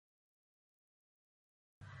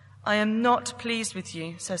I am not pleased with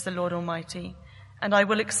you, says the Lord Almighty, and I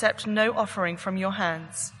will accept no offering from your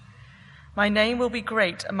hands. My name will be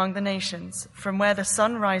great among the nations, from where the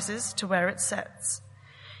sun rises to where it sets.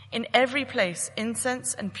 In every place,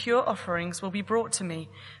 incense and pure offerings will be brought to me,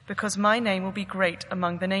 because my name will be great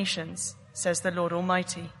among the nations, says the Lord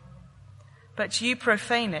Almighty. But you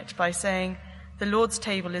profane it by saying, the Lord's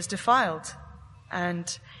table is defiled,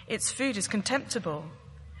 and its food is contemptible.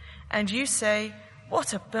 And you say,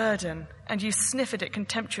 what a burden, and you sniff at it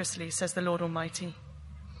contemptuously, says the Lord Almighty.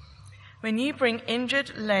 When you bring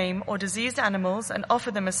injured, lame, or diseased animals and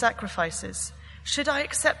offer them as sacrifices, should I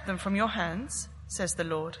accept them from your hands? Says the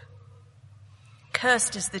Lord.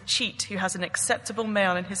 Cursed is the cheat who has an acceptable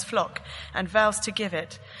male in his flock and vows to give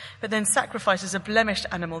it, but then sacrifices a blemished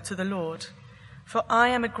animal to the Lord. For I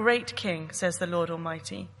am a great king, says the Lord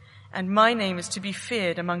Almighty, and my name is to be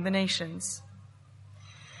feared among the nations.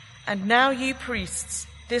 And now, you priests,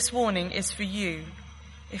 this warning is for you.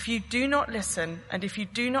 If you do not listen, and if you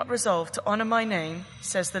do not resolve to honor my name,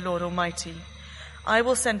 says the Lord Almighty, I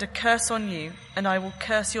will send a curse on you, and I will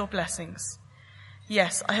curse your blessings.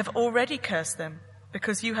 Yes, I have already cursed them,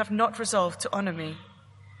 because you have not resolved to honor me.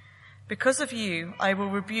 Because of you, I will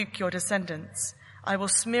rebuke your descendants. I will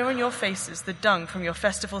smear on your faces the dung from your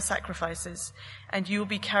festival sacrifices, and you will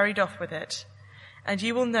be carried off with it. And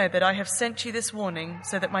you will know that I have sent you this warning,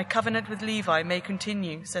 so that my covenant with Levi may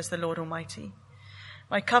continue, says the Lord Almighty.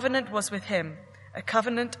 My covenant was with him, a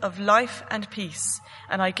covenant of life and peace,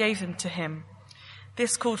 and I gave them to him.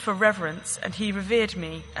 This called for reverence, and he revered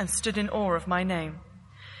me and stood in awe of my name.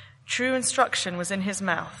 True instruction was in his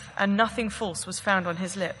mouth, and nothing false was found on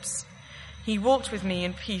his lips. He walked with me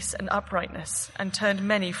in peace and uprightness, and turned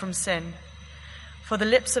many from sin. For the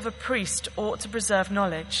lips of a priest ought to preserve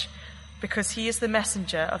knowledge, because he is the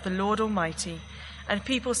messenger of the Lord Almighty, and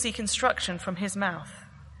people seek instruction from his mouth.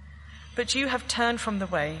 But you have turned from the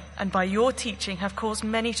way, and by your teaching have caused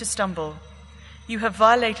many to stumble. You have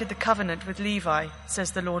violated the covenant with Levi,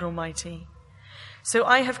 says the Lord Almighty. So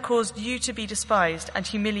I have caused you to be despised and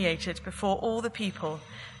humiliated before all the people,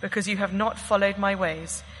 because you have not followed my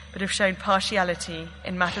ways, but have shown partiality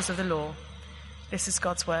in matters of the law. This is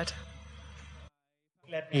God's word.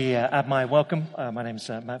 Let me add my welcome. My name's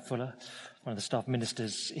Matt Fuller, one of the staff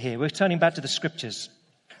ministers here. We're turning back to the scriptures.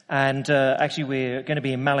 And actually we're going to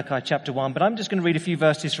be in Malachi chapter 1, but I'm just going to read a few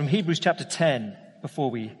verses from Hebrews chapter 10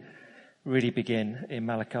 before we really begin in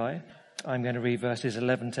Malachi. I'm going to read verses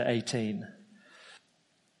 11 to 18.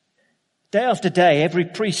 Day after day, every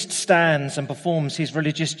priest stands and performs his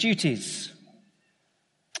religious duties.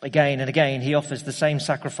 Again and again, he offers the same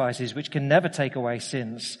sacrifices which can never take away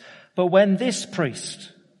sins. But when this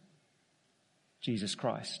priest, Jesus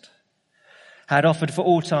Christ, had offered for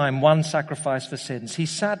all time one sacrifice for sins, he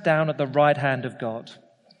sat down at the right hand of God.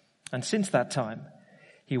 And since that time,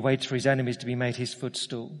 he waits for his enemies to be made his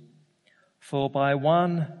footstool. For by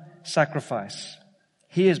one sacrifice,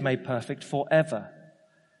 he has made perfect forever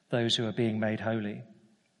those who are being made holy.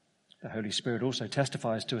 The Holy Spirit also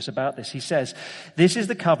testifies to us about this. He says, this is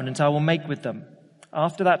the covenant I will make with them.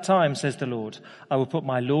 After that time, says the Lord, I will put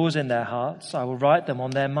my laws in their hearts. I will write them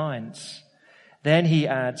on their minds. Then he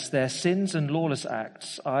adds, their sins and lawless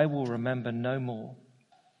acts I will remember no more.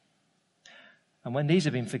 And when these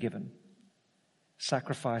have been forgiven,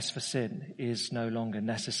 sacrifice for sin is no longer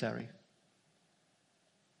necessary.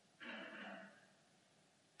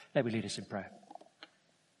 Let me lead us in prayer.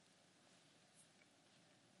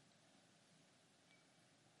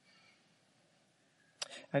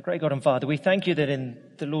 Our great God and Father, we thank you that in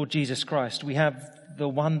the Lord Jesus Christ we have the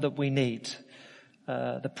one that we need,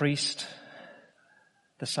 the priest,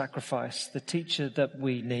 the sacrifice, the teacher that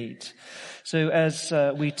we need. So as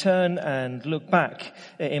we turn and look back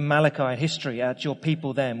in Malachi history at your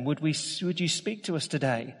people then, would you speak to us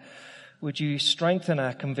today? Would you strengthen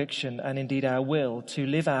our conviction and indeed our will to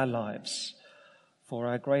live our lives for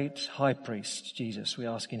our great high priest, Jesus, we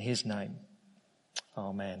ask in his name.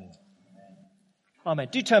 Amen. Amen.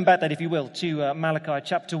 Do turn back then, if you will, to Malachi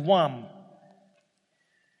chapter 1.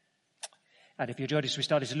 And if you joined us, we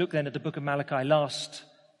started to look then at the book of Malachi last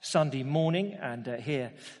Sunday morning and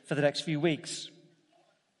here for the next few weeks.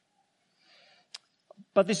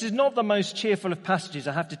 But this is not the most cheerful of passages,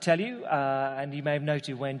 I have to tell you, and you may have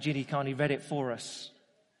noted when Ginny kindly read it for us.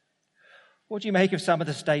 What do you make of some of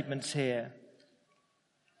the statements here?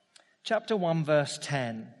 Chapter 1, verse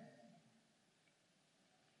 10.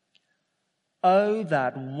 Oh,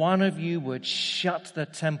 that one of you would shut the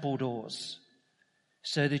temple doors,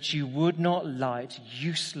 so that you would not light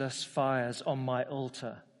useless fires on my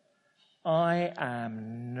altar. I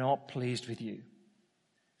am not pleased with you,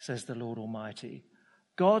 says the Lord Almighty.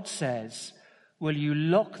 God says, will you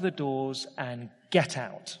lock the doors and get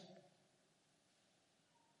out?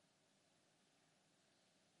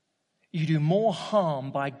 You do more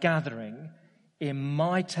harm by gathering in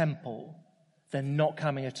my temple than not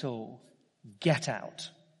coming at all. Get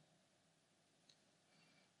out.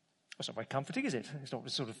 That's not very comforting, is it? It's not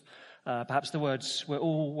sort of perhaps the words we're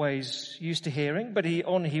always used to hearing, but he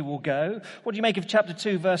will go. What do you make of chapter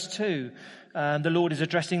 2, verse 2? The Lord is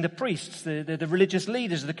addressing the priests, the religious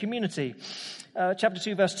leaders of the community. Chapter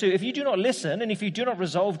 2, verse 2, if you do not listen, and if you do not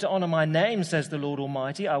resolve to honor my name, says the Lord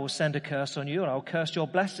Almighty, I will send a curse on you, and I will curse your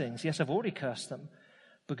blessings. Yes, I've already cursed them,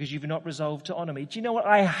 because you've not resolved to honor me. Do you know what?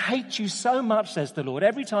 I hate you so much, says the Lord.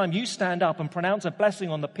 Every time you stand up and pronounce a blessing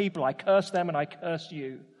on the people, I curse them and I curse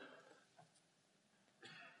you.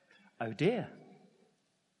 Oh dear.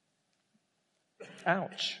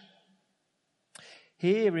 Ouch.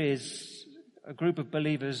 Here is a group of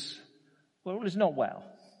believers, well, all is not well,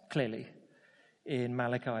 clearly, in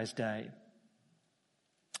Malachi's day.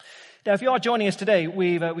 Now, if you are joining us today,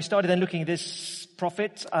 we started then looking at this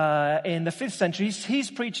prophet in the 5th century. He's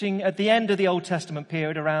preaching at the end of the Old Testament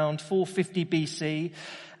period, around 450 BC.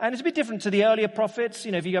 And it's a bit different to the earlier prophets.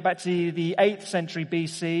 You know, if you go back to the 8th century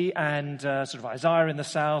BC and sort of Isaiah in the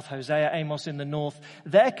south, Hosea, Amos in the north,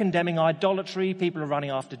 they're condemning idolatry. People are running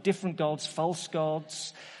after different gods, false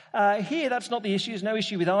gods. Here, that's not the issue. There's no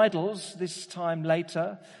issue with idols this time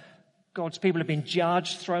later. God's people have been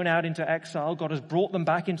judged, thrown out into exile. God has brought them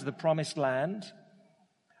back into the promised land.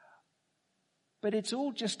 But it's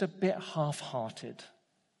all just a bit half-hearted.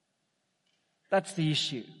 That's the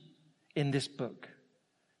issue in this book.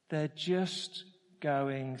 They're just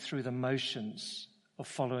going through the motions of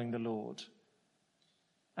following the Lord.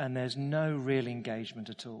 And there's no real engagement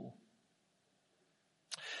at all.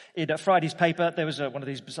 In Friday's paper, there was one of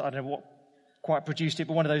these, I don't know what quite produced it,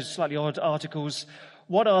 but one of those slightly odd articles.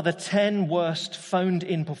 What are the 10 worst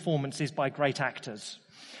phoned-in performances by great actors?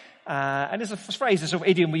 And there's a phrase, a sort of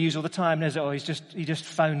idiom we use all the time. There's, he just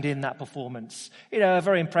phoned in that performance. You know, a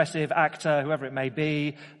very impressive actor, whoever it may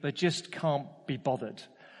be, but just can't be bothered.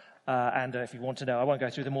 And if you want to know, I won't go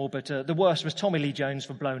through them all, but the worst was Tommy Lee Jones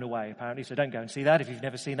for Blown Away, apparently. So don't go and see that if you've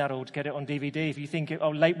never seen that, or get it on DVD. If you think,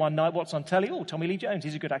 late one night, what's on telly? Oh, Tommy Lee Jones,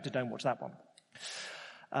 he's a good actor, don't watch that one.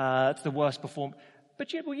 It's the worst performance.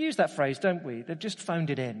 But we use that phrase, don't we? They've just phoned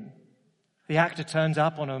it in. The actor turns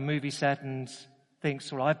up on a movie set and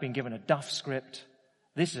thinks, well, I've been given a duff script.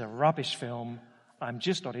 This is a rubbish film. I'm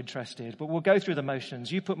just not interested. But we'll go through the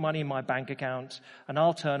motions. You put money in my bank account, and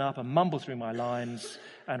I'll turn up and mumble through my lines,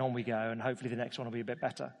 and on we go, and hopefully the next one will be a bit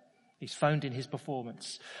better. He's phoned in his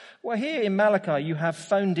performance. Well, here in Malachi, you have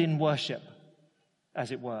phoned in worship,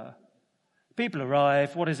 as it were. People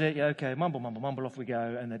arrive. What is it? Yeah, okay, mumble, mumble, mumble, off we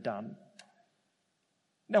go, and they're done.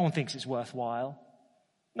 No one thinks it's worthwhile.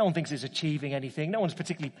 No one thinks it's achieving anything. No one's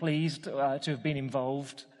particularly pleased to have been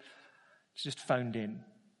involved. It's just phoned in.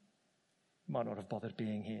 Might not have bothered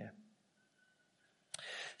being here.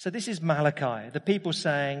 So this is Malachi, the people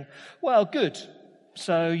saying, well, good.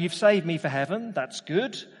 So you've saved me for heaven. That's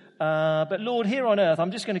good. But Lord, here on earth,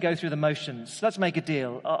 I'm just going to go through the motions. Let's make a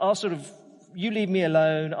deal. You leave me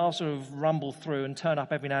alone. I'll sort of rumble through and turn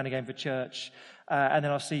up every now and again for church. And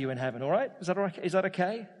then I'll see you in heaven. All right? Is that all right? Is that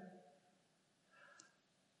okay?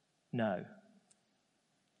 No.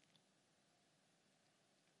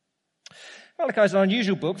 Malachi is an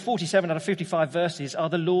unusual book. 47 out of 55 verses are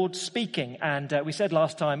the Lord speaking. And we said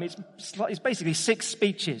last time, it's basically 6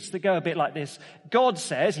 speeches that go a bit like this. God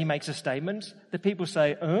says, he makes a statement. The people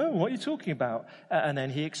say, what are you talking about? And then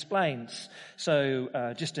he explains.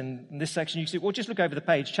 So just in this section, you see, well, just look over the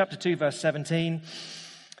page. Chapter 2, verse 17.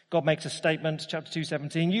 God makes a statement. Chapter 2,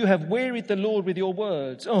 17. You have wearied the Lord with your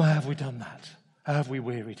words. Oh, have we done that? Have we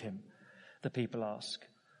wearied him? The people ask.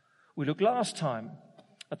 We looked last time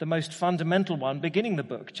at the most fundamental one, beginning the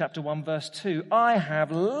book, chapter 1, verse 2. I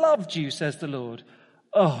have loved you, says the Lord.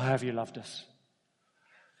 Oh, have you loved us?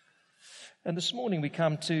 And this morning we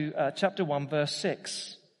come to chapter 1, verse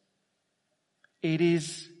 6. It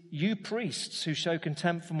is you priests who show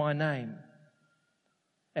contempt for my name.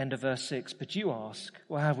 End of verse 6. But you ask,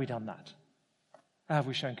 well, have we done that? Have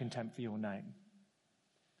we shown contempt for your name?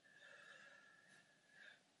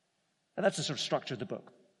 And that's the sort of structure of the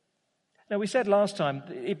book. Now, we said last time,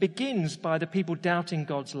 it begins by the people doubting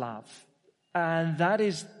God's love. And that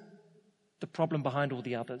is the problem behind all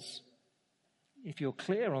the others. If you're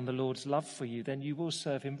clear on the Lord's love for you, then you will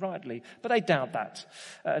serve him rightly. But they doubt that.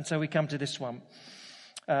 And so we come to this one.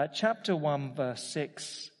 Chapter 1, verse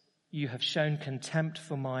 6, you have shown contempt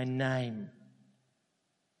for my name.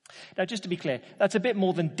 Now, just to be clear, that's a bit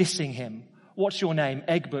more than dissing him What's your name?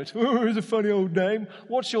 Egbert. Oh, it's a funny old name.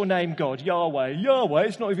 What's your name, God? Yahweh. Yahweh,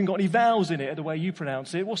 it's not even got any vowels in it the way you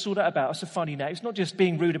pronounce it. What's all that about? It's a funny name. It's not just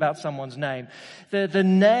being rude about someone's name. The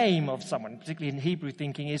name of someone, particularly in Hebrew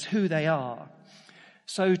thinking, is who they are.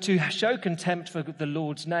 So to show contempt for the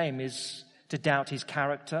Lord's name is to doubt his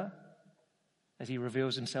character, as he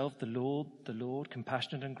reveals himself, the Lord,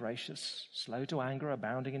 compassionate and gracious, slow to anger,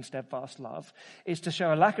 abounding in steadfast love, is to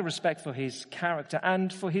show a lack of respect for his character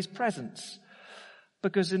and for his presence.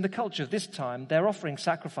 Because in the culture of this time, they're offering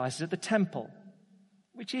sacrifices at the temple,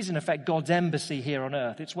 which is in effect God's embassy here on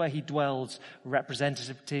earth. It's where he dwells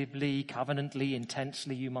representatively, covenantly,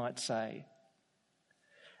 intensely, you might say.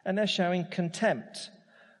 And they're showing contempt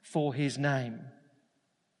for his name.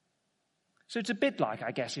 So it's a bit like,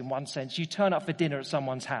 I guess, in one sense, you turn up for dinner at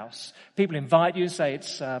someone's house. People invite you and say,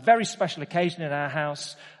 it's a very special occasion in our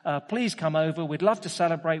house. Please come over. We'd love to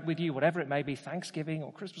celebrate with you, whatever it may be, Thanksgiving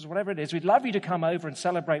or Christmas, whatever it is. We'd love you to come over and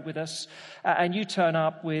celebrate with us. And you turn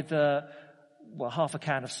up with, half a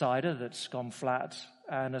can of cider that's gone flat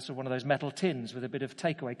and sort of one of those metal tins with a bit of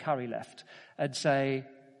takeaway curry left and say,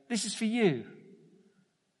 this is for you.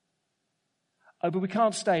 Oh, but we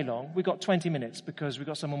can't stay long. We've got 20 minutes because we've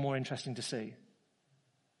got someone more interesting to see.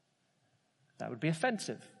 That would be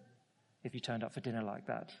offensive if you turned up for dinner like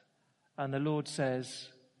that. And the Lord says,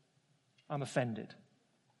 I'm offended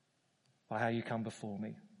by how you come before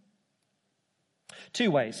me. Two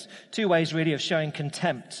ways really of showing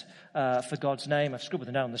contempt for God's name. I've scribbled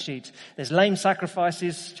them down on the sheet. There's lame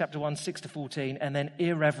sacrifices, chapter 1, 6-14, and then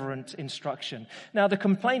irreverent instruction. Now, the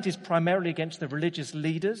complaint is primarily against the religious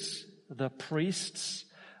leaders, the priests,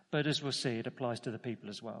 but as we'll see, it applies to the people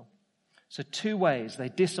as well. So two ways: they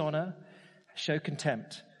dishonor, show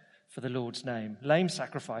contempt for the Lord's name. Lame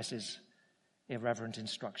sacrifices, irreverent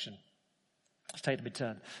instruction. Let's take them in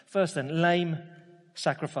turn. First then, lame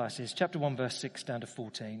sacrifices. Chapter 1, verse 6 down to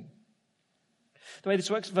 14. The way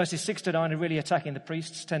this works, verses 6-9 are really attacking the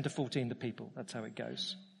priests, 10-14 the people. That's how it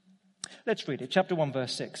goes. Let's read it. Chapter 1,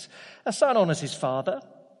 verse 6. A son honors his father,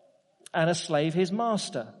 and a slave his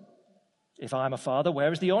master. If I am a father,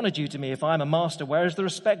 where is the honor due to me? If I am a master, where is the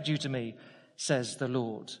respect due to me? Says the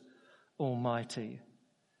Lord Almighty.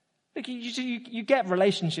 Look, you get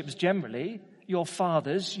relationships generally. Your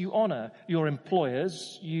fathers you honor. Your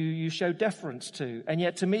employers you show deference to. And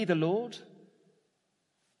yet to me, the Lord,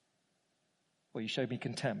 well, you showed me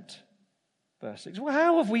contempt. Verse 6. Well,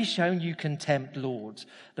 how have we shown you contempt, Lord?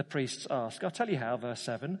 The priests ask. I'll tell you how, verse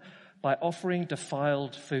 7. By offering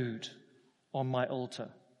defiled food on my altar.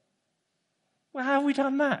 Well, how have we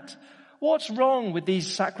done that? What's wrong with these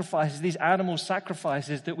sacrifices, these animal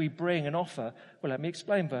sacrifices that we bring and offer? Well, let me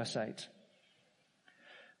explain verse 8.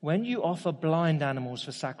 When you offer blind animals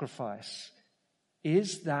for sacrifice,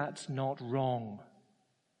 is that not wrong?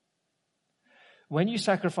 When you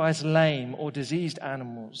sacrifice lame or diseased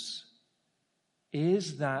animals,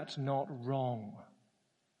 is that not wrong?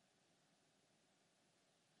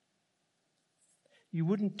 You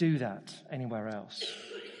wouldn't do that anywhere else.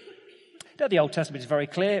 The Old Testament is very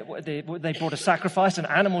clear. They brought a sacrifice, an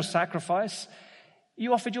animal sacrifice.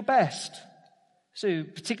 You offered your best. So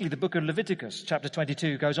particularly the book of Leviticus, chapter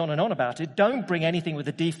 22, goes on and on about it. Don't bring anything with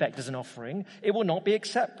a defect as an offering. It will not be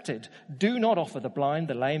accepted. Do not offer the blind,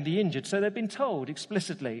 the lame, the injured. So they've been told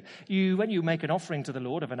explicitly, when you make an offering to the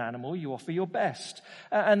Lord of an animal, you offer your best.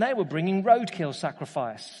 And they were bringing roadkill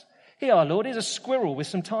sacrifice. Here, our Lord, here's a squirrel with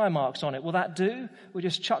some tire marks on it. Will that do? We'll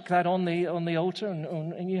just chuck that on the altar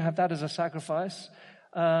and you have that as a sacrifice.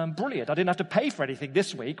 Brilliant. I didn't have to pay for anything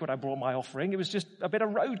this week when I brought my offering. It was just a bit of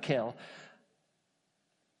roadkill.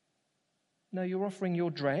 No, you're offering your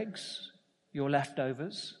dregs, your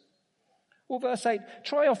leftovers. Well, verse 8,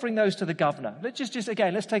 try offering those to the governor.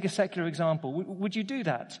 Let's take a secular example. Would you do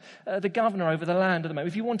that? The governor over the land at the moment,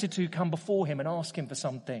 if you wanted to come before him and ask him for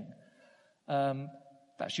something,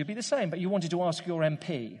 that should be the same. But you wanted to ask your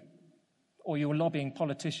MP or your lobbying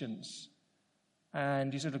politicians,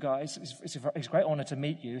 and you said, look, guys, it's a great honor to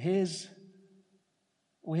meet you. Here's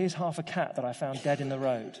half a cat that I found dead in the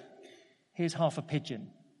road. Here's half a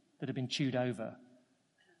pigeon that had been chewed over.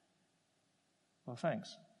 Well,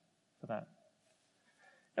 thanks for that.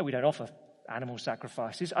 No, we don't offer animal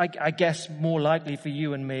sacrifices. I guess more likely for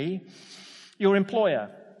you and me, your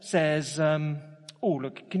employer says,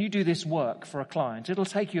 look, can you do this work for a client? It'll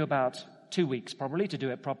take you about 2 weeks probably to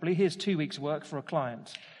do it properly. Here's 2 weeks' work for a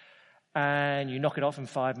client. And you knock it off in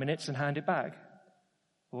 5 minutes and hand it back.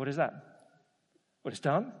 Well, what is that? Well, it's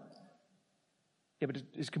done. Yeah, but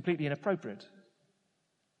it's completely inappropriate.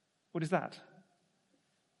 What is that?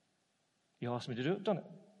 You asked me to do it, I've done it.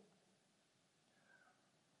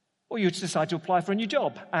 Or you decide to apply for a new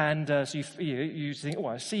job, and so you think,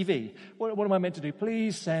 a CV. What am I meant to do?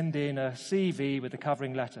 Please send in a CV with the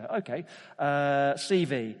covering letter. Okay,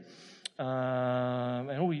 CV.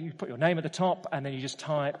 And you put your name at the top, and then you just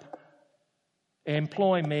type,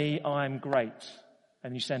 employ me, I'm great.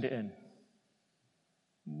 And you send it in.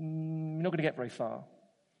 You're not going to get very far.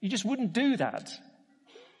 You just wouldn't do that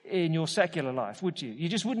in your secular life, would you? You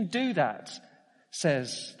just wouldn't do that,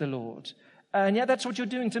 says the Lord. And yet that's what you're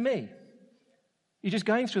doing to me. You're just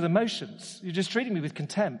going through the motions. You're just treating me with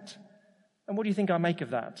contempt. And what do you think I make of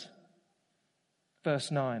that?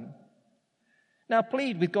 Verse 9. Now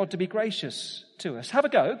plead with God to be gracious to us. Have a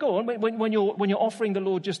go. Go on. When you're offering the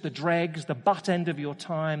Lord just the dregs, the butt end of your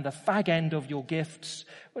time, the fag end of your gifts,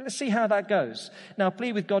 well, let's see how that goes. Now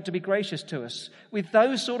plead with God to be gracious to us. With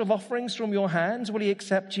those sort of offerings from your hands, will he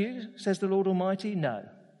accept you, says the Lord Almighty? No.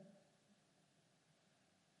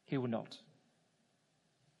 He will not.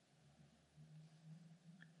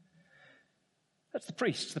 That's the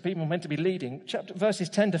priests, the people meant to be leading. Verses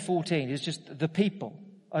 10 to 14 is just the people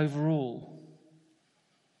overall.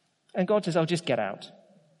 And God says, just get out.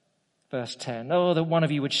 Verse 10, that one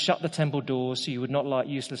of you would shut the temple doors so you would not light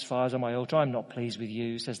useless fires on my altar. I'm not pleased with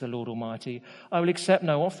you, says the Lord Almighty. I will accept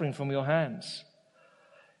no offering from your hands.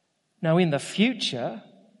 Now in the future,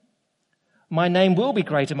 my name will be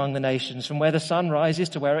great among the nations, from where the sun rises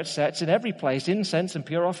to where it sets. In every place, incense and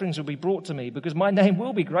pure offerings will be brought to me, because my name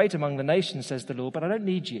will be great among the nations, says the Lord, but I don't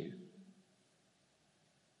need you.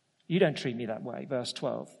 You don't treat me that way. Verse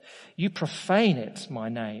 12. You profane it, my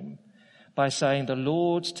name, by saying the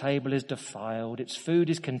Lord's table is defiled, its food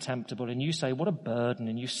is contemptible, and you say, what a burden,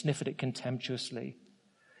 and you sniff at it contemptuously.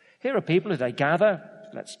 Here are people who they gather,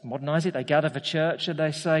 let's modernize it, they gather for church, and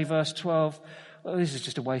they say, verse 12, this is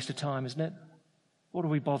just a waste of time, isn't it? What are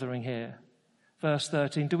we bothering here? Verse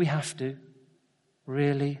 13, do we have to?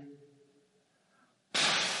 Really?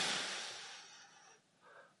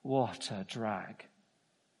 What a drag.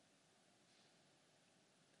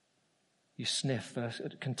 You sniff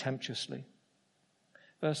contemptuously.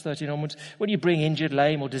 Verse 13 onwards, when you bring injured,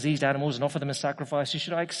 lame, or diseased animals and offer them as sacrifices,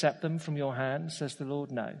 should I accept them from your hand, says the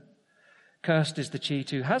Lord? No. Cursed is the cheat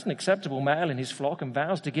who has an acceptable male in his flock and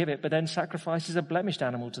vows to give it, but then sacrifices a blemished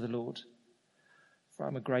animal to the Lord. For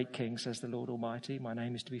I'm a great king, says the Lord Almighty. My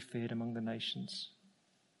name is to be feared among the nations.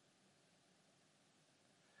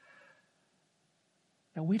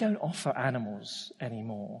 Now, we don't offer animals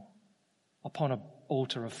anymore upon an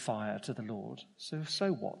altar of fire to the Lord.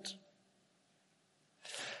 So what?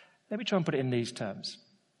 Let me try and put it in these terms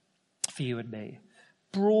for you and me.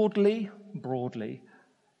 Broadly,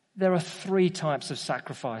 there are three types of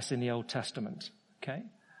sacrifice in the Old Testament, okay?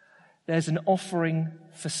 There's an offering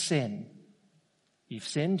for sin. You've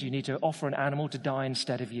sinned, you need to offer an animal to die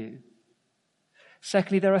instead of you.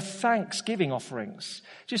 Secondly, there are thanksgiving offerings,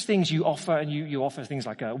 just things you offer, and you offer things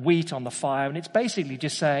like wheat on the fire, and it's basically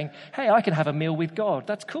just saying, hey, I can have a meal with God.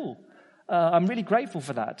 That's cool. I'm really grateful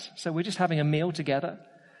for that. So we're just having a meal together.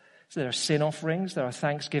 So there are sin offerings, there are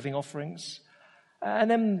thanksgiving offerings.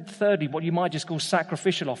 And then thirdly, what you might just call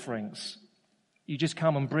sacrificial offerings. You just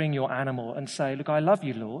come and bring your animal and say, look, I love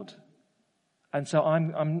you, Lord. And so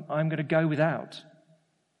I'm going to go without.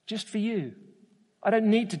 Just for you. I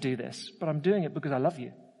don't need to do this, but I'm doing it because I love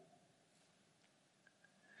you.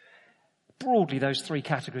 Broadly, those three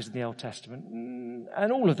categories in the Old Testament,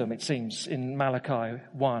 and all of them, it seems, in Malachi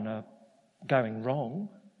 1 are going wrong.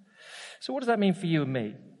 So what does that mean for you and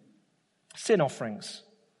me? Sin offerings,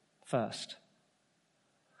 first.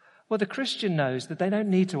 Well, the Christian knows that they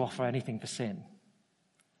don't need to offer anything for sin.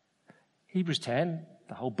 Hebrews 10,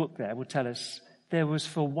 the whole book there, will tell us there was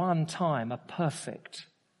for one time a perfect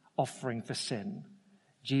offering for sin.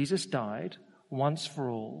 Jesus died once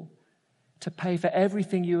for all to pay for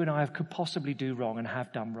everything you and I could possibly do wrong and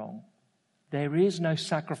have done wrong. There is no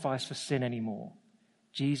sacrifice for sin anymore.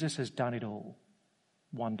 Jesus has done it all.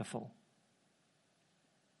 Wonderful.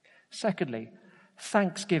 Secondly,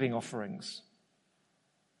 thanksgiving offerings.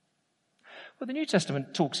 Well, the New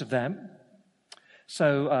Testament talks of them.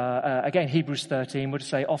 So, again, Hebrews 13 would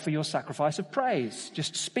say, offer your sacrifice of praise.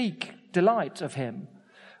 Just speak delight of him.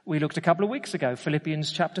 We looked a couple of weeks ago,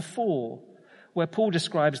 Philippians chapter 4, where Paul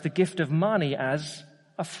describes the gift of money as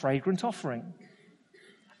a fragrant offering,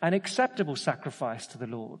 an acceptable sacrifice to the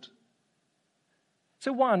Lord.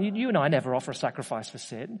 So one, you and I never offer a sacrifice for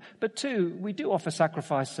sin, but two, we do offer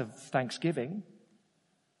sacrifice of thanksgiving.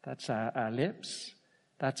 That's our lips.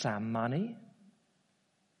 That's our money.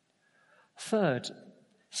 Third,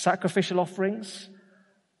 sacrificial offerings.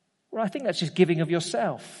 Well, I think that's just giving of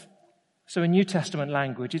yourself. So in New Testament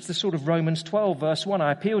language, it's the sort of Romans 12, verse 1.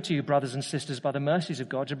 I appeal to you, brothers and sisters, by the mercies of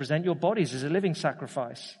God, to present your bodies as a living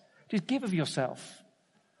sacrifice. Just give of yourself.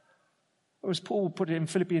 Or as Paul put it in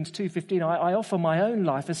Philippians 2:15, I offer my own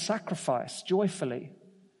life as sacrifice, joyfully.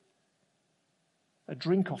 A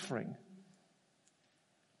drink offering.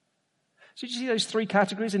 So did you see those three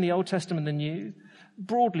categories in the Old Testament and the New?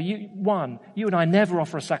 Broadly, you and I never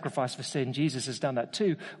offer a sacrifice for sin. Jesus has done that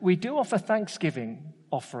too. We do offer thanksgiving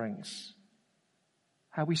offerings.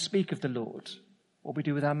 How we speak of the Lord. What we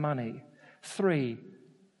do with our money. 3,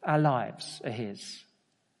 our lives are his.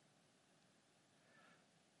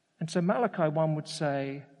 And so Malachi 1 would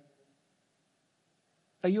say,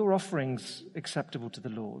 are your offerings acceptable to the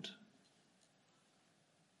Lord?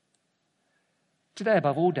 Today,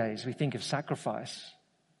 above all days, we think of sacrifice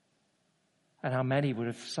and how many would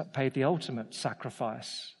have paid the ultimate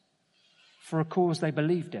sacrifice for a cause they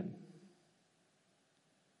believed in.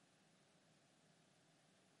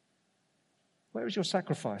 Where is your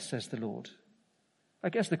sacrifice, says the Lord? I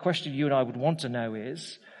guess the question you and I would want to know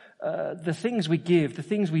is, the things we give, the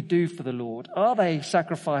things we do for the Lord, are they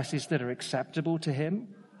sacrifices that are acceptable to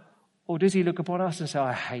him? Or does he look upon us and say,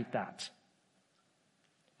 I hate that.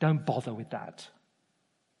 Don't bother with that.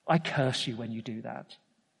 I curse you when you do that.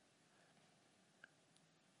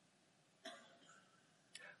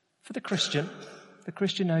 For the Christian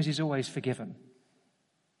knows he's always forgiven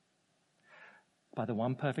by the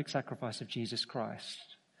one perfect sacrifice of Jesus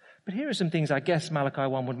Christ. But here are some things I guess Malachi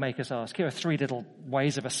 1 would make us ask. Here are 3 little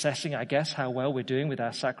ways of assessing, I guess, how well we're doing with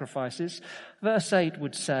our sacrifices. Verse 8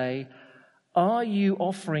 would say, are you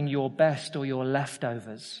offering your best or your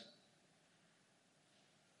leftovers?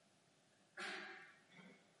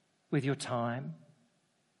 With your time,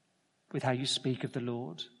 with how you speak of the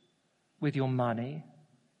Lord, with your money.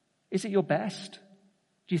 Is it your best?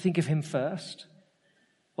 Do you think of him first?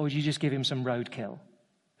 Or do you just give him some roadkill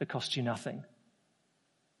that costs you nothing?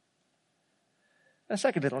 A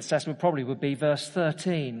second little assessment probably would be verse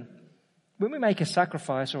 13. When we make a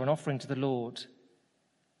sacrifice or an offering to the Lord,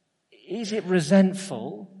 is it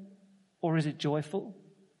resentful or is it joyful?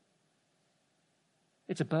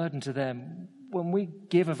 It's a burden to them. When we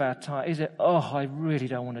give of our time, is it, I really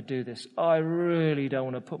don't want to do this. I really don't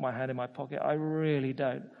want to put my hand in my pocket. I really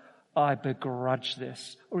don't. I begrudge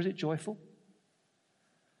this. Or is it joyful?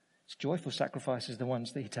 It's joyful sacrifices, the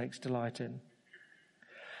ones that he takes delight in.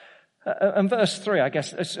 And verse 3, I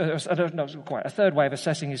guess, I don't know quite. A third way of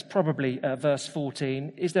assessing is probably verse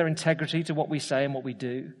 14. Is there integrity to what we say and what we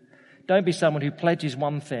do? Don't be someone who pledges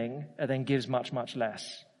one thing and then gives much, much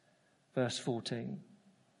less. Verse 14.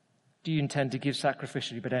 Do you intend to give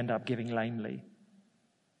sacrificially but end up giving lamely?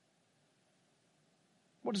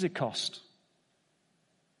 What does it cost?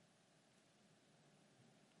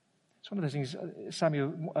 It's one of those things, 1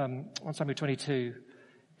 Samuel 22,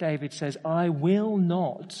 David says, I will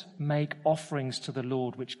not make offerings to the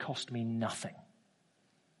Lord which cost me nothing.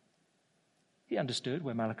 He understood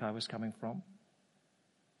where Malachi was coming from.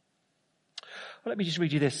 Well, let me just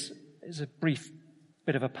read you this. It's a brief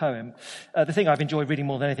bit of a poem. The thing I've enjoyed reading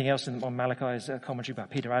more than anything else on Malachi is a commentary by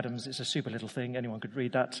Peter Adams. It's a super little thing. Anyone could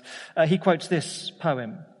read that. He quotes this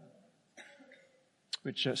poem,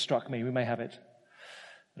 which struck me. We may have it.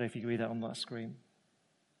 I don't know if you can read that on that screen.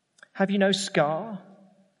 Have you no scar?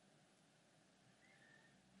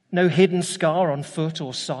 No hidden scar on foot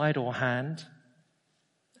or side or hand?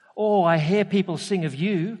 Oh, I hear people sing of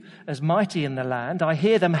you as mighty in the land. I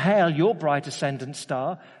hear them hail your bright ascendant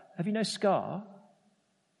star. Have you no scar?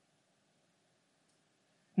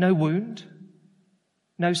 No wound?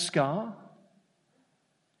 No scar?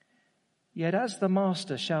 Yet as the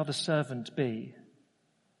master shall the servant be,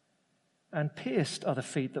 and pierced are the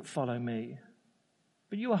feet that follow me.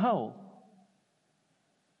 But you are whole.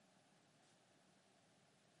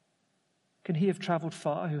 Can he have travelled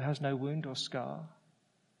far who has no wound or scar?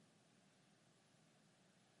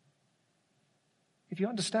 If you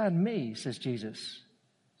understand me, says Jesus,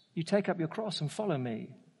 you take up your cross and follow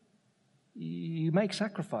me. You make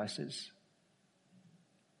sacrifices.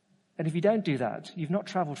 And if you don't do that, you've not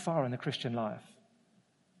travelled far in the Christian life.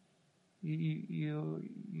 You're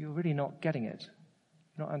really not getting it.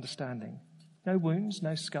 You're not understanding. No wounds,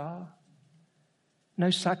 no scar.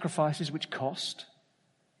 No sacrifices which cost.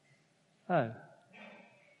 Oh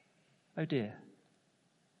dear.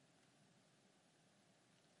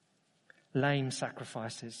 Lame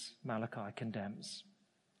sacrifices Malachi condemns.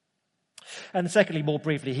 And secondly, more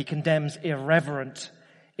briefly, he condemns irreverent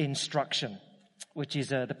instruction, which is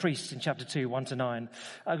the priests in chapter 2, 1-9.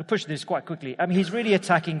 I could push this quite quickly. I mean, he's really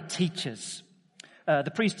attacking teachers.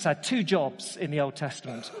 The priests had two jobs in the Old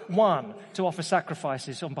Testament. One, to offer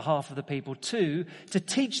sacrifices on behalf of the people. Two, to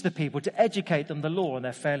teach the people, to educate them the law, and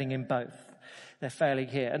they're failing in both. They're failing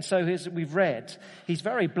here. And so as we've read, he's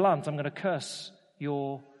very blunt. I'm going to curse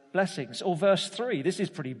your blessings. Or verse 3, this is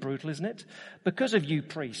pretty brutal, isn't it? Because of you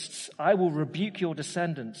priests, I will rebuke your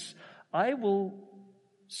descendants. I will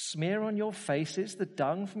smear on your faces the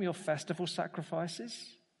dung from your festival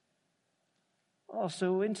sacrifices. Oh,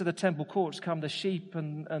 so into the temple courts come the sheep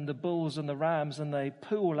and the bulls and the rams, and they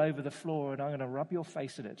poo all over the floor, and I'm going to rub your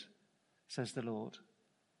face in it, says the Lord.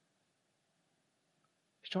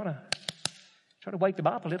 He's trying to wake them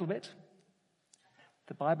up a little bit.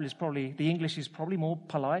 The English is probably more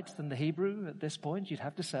polite than the Hebrew at this point, you'd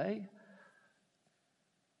have to say.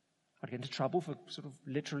 I'd get into trouble for sort of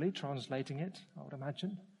literally translating it, I would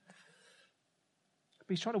imagine. But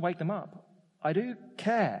he's trying to wake them up. I do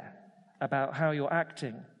care about how you're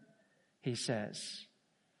acting, he says.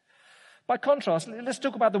 By contrast, let's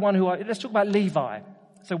talk about Levi.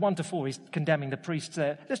 So 1-4, he's condemning the priests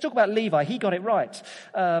there. Let's talk about Levi. He got it right.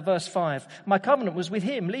 Verse 5, my covenant was with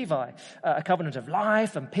him, Levi, a covenant of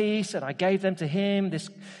life and peace, and I gave them to him.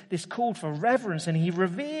 This called for reverence, and he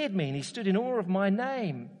revered me, and he stood in awe of my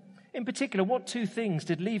name. In particular, what two things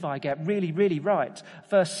did Levi get really, really right?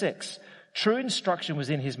 Verse 6, true instruction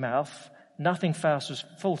was in his mouth. Nothing false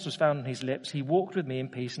was found on his lips. He walked with me in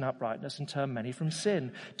peace and uprightness and turned many from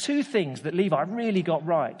sin. Two things that Levi really got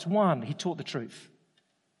right. One, he taught the truth.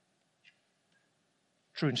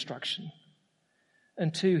 True instruction.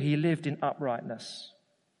 And two, he lived in uprightness.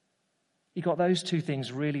 He got those two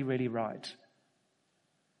things really, really right.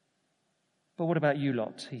 But what about you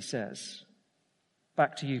lot, he says.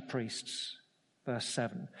 Back to you, priests. Verse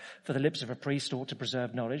 7, for the lips of a priest ought to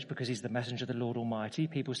preserve knowledge because he's the messenger of the Lord Almighty.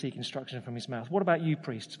 People seek instruction from his mouth. What about you,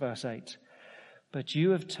 priests? Verse 8, but you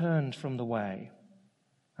have turned from the way,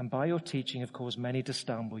 and by your teaching have caused many to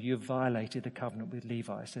stumble. You have violated the covenant with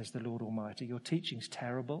Levi, says the Lord Almighty. Your teaching's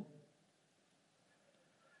terrible.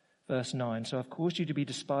 Verse 9, so I've caused you to be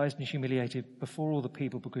despised and humiliated before all the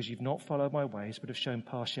people because you've not followed my ways but have shown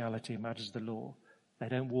partiality in matters of the law. They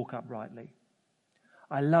don't walk uprightly.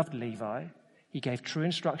 I loved Levi. He gave true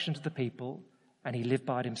instruction to the people, and he lived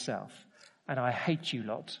by it himself. And I hate you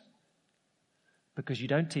lot because you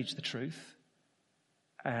don't teach the truth,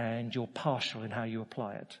 and you're partial in how you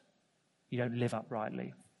apply it. You don't live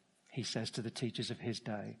uprightly, he says to the teachers of his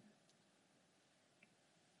day.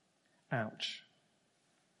 Ouch.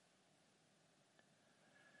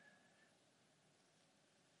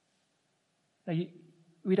 Now,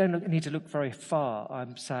 we don't need to look very far,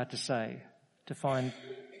 I'm sad to say, to find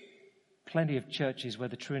plenty of churches where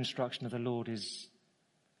the true instruction of the Lord is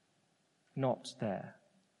not there.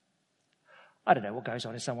 I don't know what goes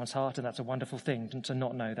on in someone's heart, and that's a wonderful thing to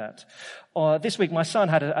not know that. This week, my son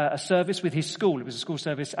had a service with his school. It was a school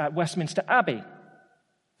service at Westminster Abbey,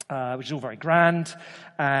 which is all very grand,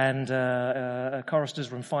 and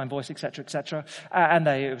choristers were in fine voice, etc., etc. And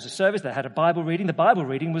it was a service that had a Bible reading. The Bible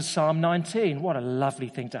reading was Psalm 19. What a lovely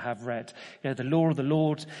thing to have read. You know, the law of the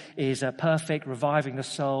Lord is perfect, reviving the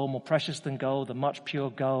soul, more precious than gold, than much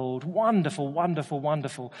pure gold. Wonderful, wonderful,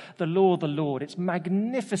 wonderful. The law of the Lord. It's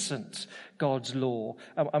magnificent, God's law.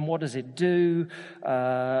 And what does it do?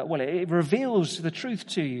 It reveals the truth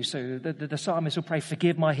to you. So the psalmist will pray,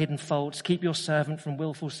 forgive my hidden faults, keep your servant from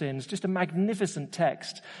willful sins. Just a magnificent text.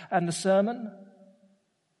 And the sermon?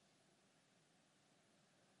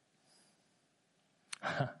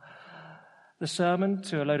 The sermon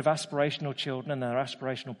to a load of aspirational children and their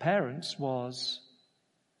aspirational parents was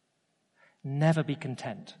never be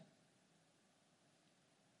content.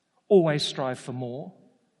 Always strive for more.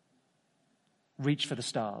 Reach for the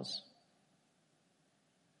stars.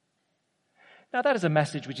 Now that is a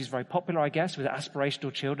message which is very popular, I guess, with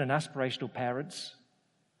aspirational children and aspirational parents.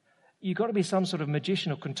 You've got to be some sort of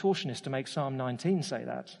magician or contortionist to make Psalm 19 say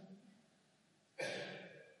that.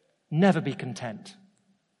 Never be content.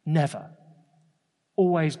 Never.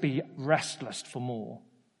 Always be restless for more.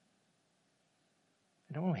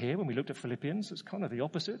 You know, here when we looked at Philippians, it's kind of the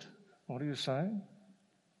opposite. What are you saying?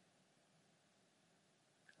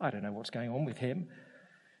 I don't know what's going on with him.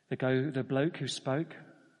 The bloke who spoke.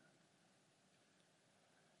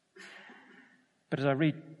 But as I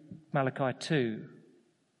read Malachi 2,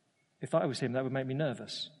 if I was him, that would make me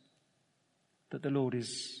nervous. That the Lord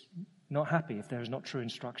is not happy if there is not true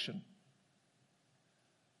instruction.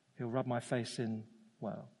 He'll rub my face in,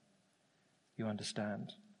 well, you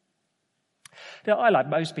understand. Now, I, like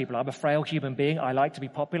most people, I'm a frail human being. I like to be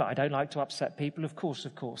popular. I don't like to upset people. Of course,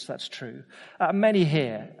 that's true. Many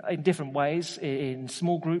here, in different ways, in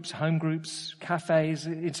small groups, home groups, cafes,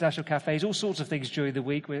 international cafes, all sorts of things during the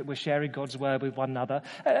week. We're sharing God's word with one another.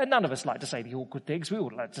 None of us like to say the awkward things. We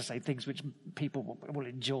all like to say things which people will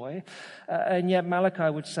enjoy. And yet Malachi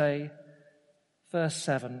would say, verse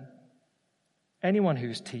 7, anyone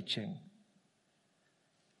who's teaching,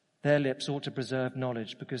 their lips ought to preserve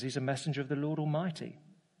knowledge because he's a messenger of the Lord Almighty.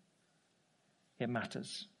 It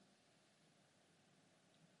matters.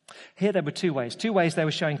 Here there were two ways. Two ways they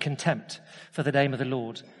were showing contempt for the name of the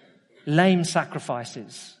Lord. Lame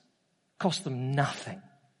sacrifices cost them nothing.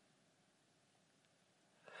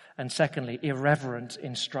 And secondly, irreverent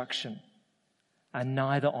instruction, and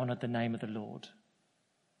neither honored the name of the Lord.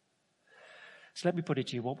 So let me put it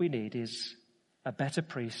to you, what we need is a better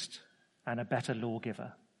priest and a better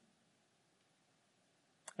lawgiver.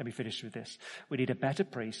 Let me finish with this. We need a better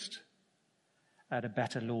priest and a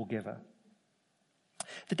better lawgiver.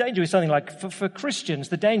 The danger is something like, for Christians,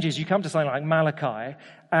 the danger is you come to something like Malachi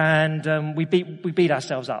and we beat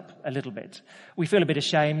ourselves up a little bit. We feel a bit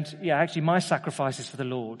ashamed. Yeah, actually, my sacrifice is for the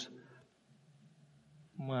Lord.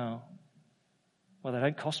 Well, they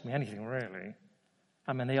don't cost me anything, really.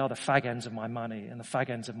 I mean, they are the fag ends of my money and the fag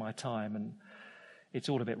ends of my time, and it's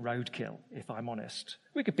all a bit roadkill, if I'm honest.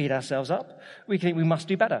 We could beat ourselves up. We think we must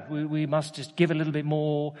do better. We must just give a little bit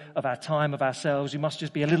more of our time, of ourselves. We must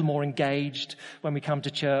just be a little more engaged when we come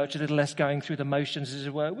to church, a little less going through the motions, as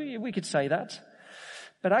it were. We could say that.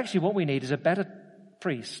 But actually what we need is a better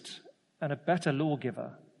priest and a better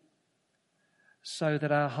lawgiver so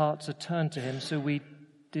that our hearts are turned to him, so we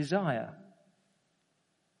desire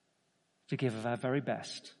to give of our very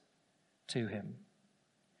best to him.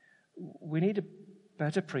 We need a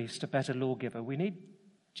better priest, a better lawgiver. We need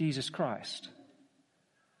Jesus Christ,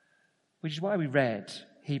 which is why we read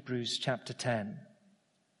Hebrews chapter 10.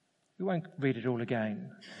 We won't read it all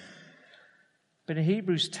again. But in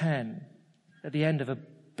Hebrews 10, at the end of a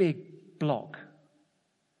big block,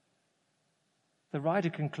 the writer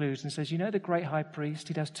concludes and says, you know the great high priest,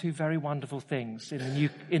 he does two very wonderful things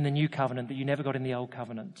in the new covenant that you never got in the old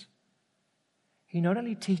covenant. He not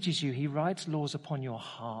only teaches you, he writes laws upon your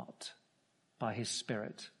heart by his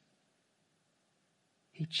Spirit.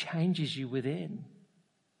 He changes you within.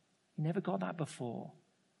 You never got that before.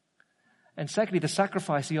 And secondly, the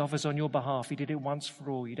sacrifice he offers on your behalf, he did it once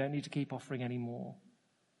for all. You don't need to keep offering any more.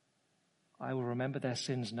 I will remember their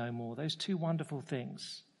sins no more. Those two wonderful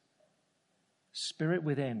things. Spirit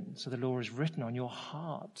within, so the law is written on your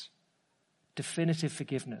heart. Definitive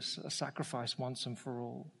forgiveness, a sacrifice once and for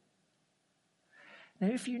all. Now,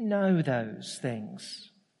 if you know those things,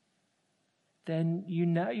 then you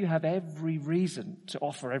know you have every reason to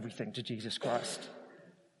offer everything to Jesus Christ.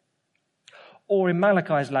 Or in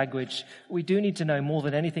Malachi's language, we do need to know more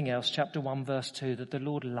than anything else, chapter 1, verse 2, that the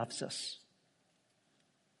Lord loves us.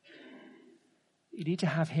 You need to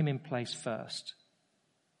have him in place first.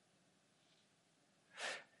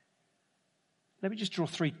 Let me just draw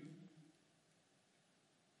three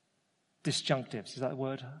disjunctives. Is that the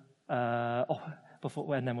word?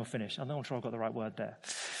 And then we'll finish. I'm not sure I've got the right word there.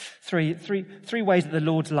 Three ways that the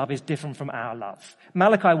Lord's love is different from our love.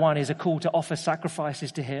 Malachi 1 is a call to offer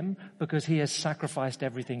sacrifices to him because he has sacrificed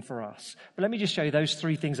everything for us. But let me just show you those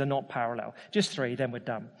three things are not parallel. Just three, then we're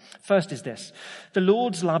done. First is this. The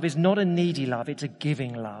Lord's love is not a needy love, it's a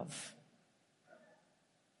giving love.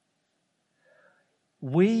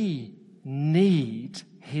 We need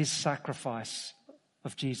his sacrifice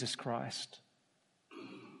of Jesus Christ.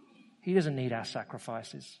 He doesn't need our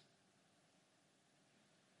sacrifices.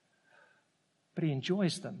 But he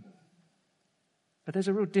enjoys them. But there's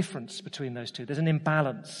a real difference between those two. There's an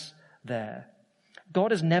imbalance there.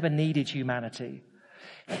 God has never needed humanity.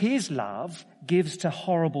 His love gives to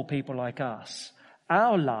horrible people like us.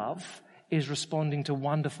 Our love is responding to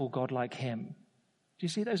wonderful God like him. Do you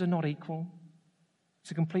see those are not equal?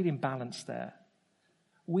 It's a complete imbalance there.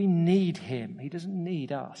 We need him. He doesn't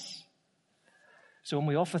need us. So when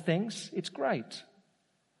we offer things, it's great.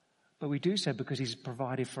 But we do so because he's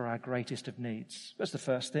provided for our greatest of needs. That's the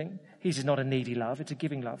first thing. His is not a needy love, it's a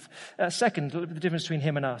giving love. Second, the difference between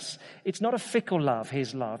him and us. It's not a fickle love,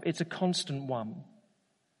 his love. It's a constant one.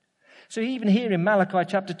 So even here in Malachi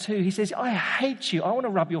chapter 2, he says, I hate you. I want to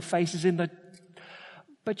rub your faces in the...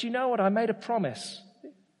 But you know what? I made a promise.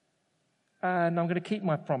 And I'm going to keep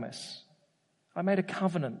my promise. I made a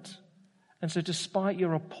covenant. And so despite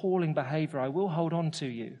your appalling behavior, I will hold on to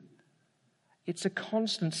you. It's a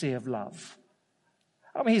constancy of love.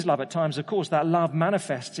 I mean, his love at times, of course, that love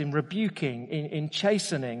manifests in rebuking, in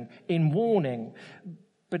chastening, in warning.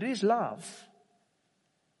 But it is love.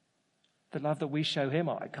 The love that we show him,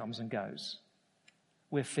 it comes and goes.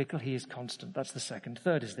 We're fickle, he is constant. That's the second.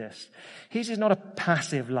 Third is this. His is not a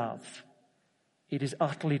passive love. It is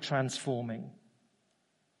utterly transforming.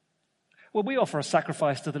 When we offer a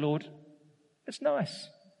sacrifice to the Lord, it's nice.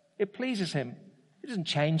 It pleases him. It doesn't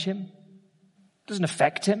change him. It doesn't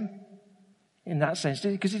affect him in that sense,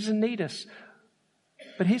 because he doesn't need us.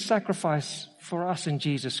 But his sacrifice for us in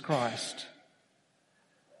Jesus Christ,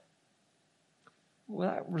 well,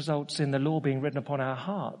 that results in the law being written upon our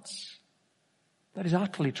hearts. That is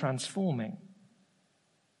utterly transforming.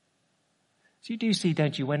 So you do see,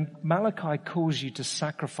 don't you, when Malachi calls you to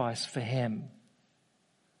sacrifice for him,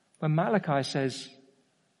 when Malachi says,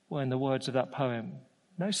 well, in the words of that poem,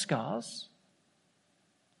 no scars,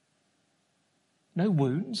 no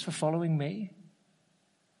wounds for following me.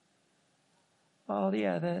 Oh,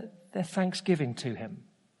 yeah, they're thanksgiving to him.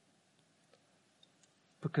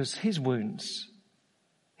 Because his wounds,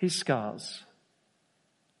 his scars,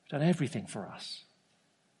 have done everything for us.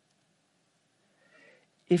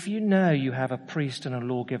 If you know you have a priest and a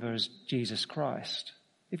lawgiver as Jesus Christ,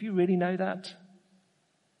 if you really know that,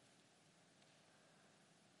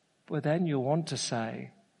 well, then you'll want to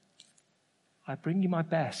say, I bring you my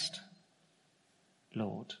best,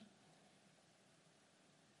 Lord.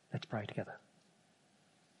 Let's pray together.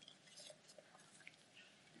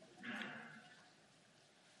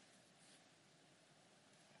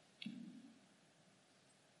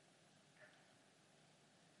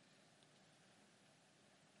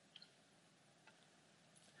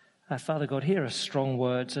 Father God, here are strong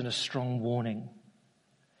words and a strong warning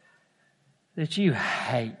that you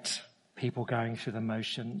hate people going through the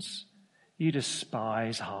motions. You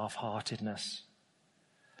despise half-heartedness.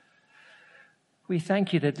 We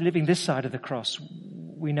thank you that living this side of the cross,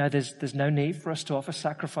 we know there's no need for us to offer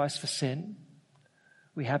sacrifice for sin.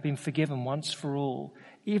 We have been forgiven once for all.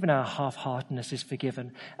 Even our half-heartedness is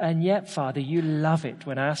forgiven. And yet, Father, you love it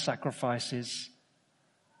when our sacrifices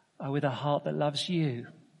are with a heart that loves you,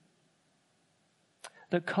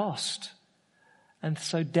 that cost, and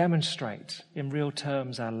so demonstrate in real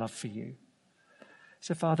terms our love for you.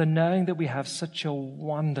 So, Father, knowing that we have such a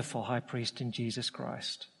wonderful high priest in Jesus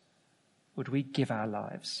Christ, would we give our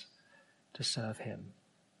lives to serve him?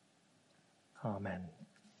 Amen.